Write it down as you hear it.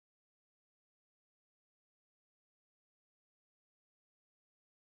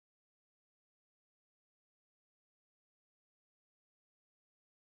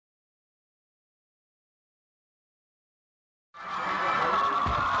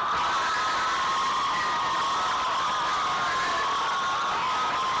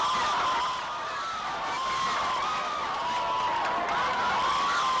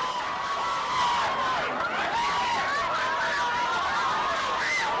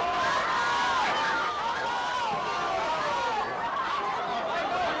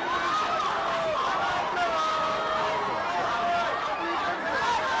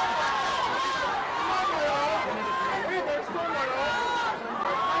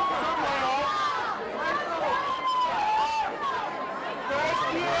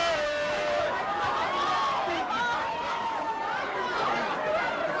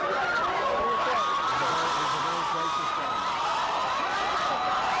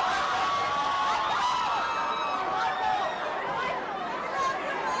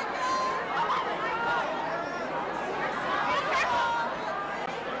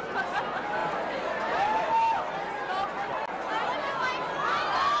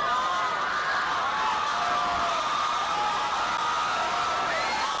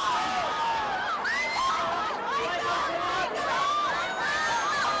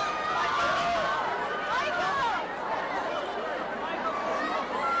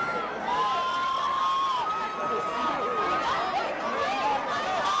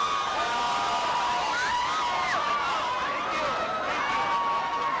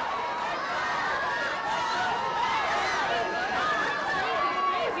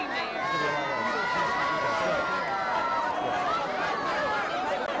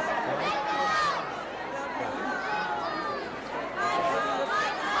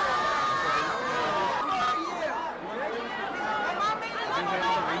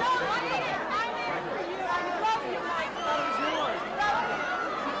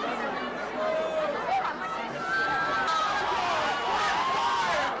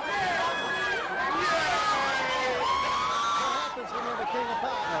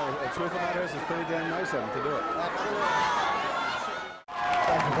The truth of the matter is, it's pretty damn nice of him to do it.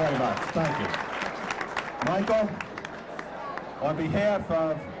 Thank you very much. Thank you. Michael, on behalf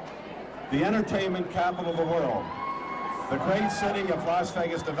of the entertainment capital of the world, the great city of Las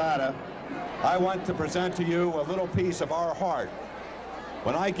Vegas, Nevada, I want to present to you a little piece of our heart.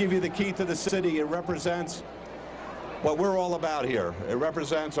 When I give you the key to the city, it represents what we're all about here. It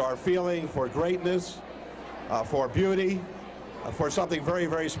represents our feeling for greatness, for beauty, for something very,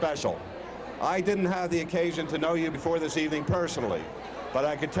 very special. I didn't have the occasion to know you before this evening personally, but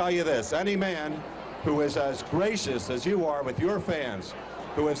I can tell you this: any man who is as gracious as you are with your fans,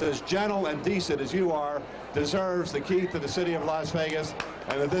 who is as gentle and decent as you are, deserves the key to the city of Las Vegas,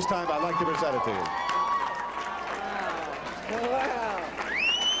 and at this time I'd like to present it to you. Wow.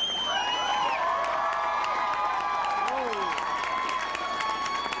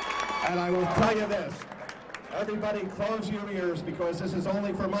 And I will tell you this: everybody close your ears, because this is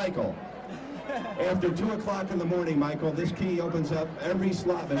only for Michael. After 2 o'clock in the morning, Michael, this key opens up every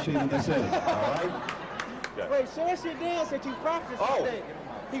slot machine in the city, all right? Yeah. Wait, show us your dance that you practiced today.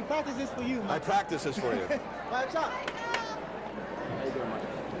 He practiced this for you, Michael. I practice this for you. Watch out. How you doing,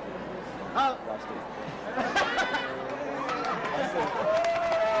 Michael? Watch this.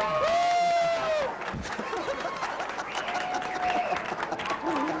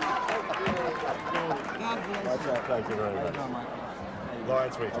 Watch out. Thank you very much.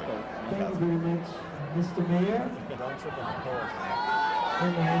 Lawrence Reed. Thank you very much, Mr. Mayor. Don't trip on the pole.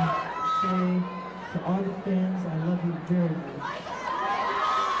 And I say to all the fans, I love you very much.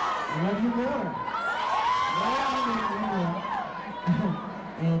 I love you more.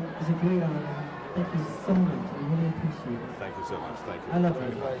 And it's a great honor. Thank you so much. I really appreciate it. Thank you so much. Thank you. I love you.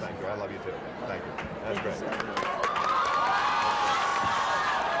 Thank you. I love you too. Thank you. That's great.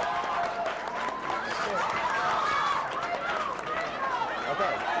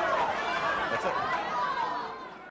 Okay.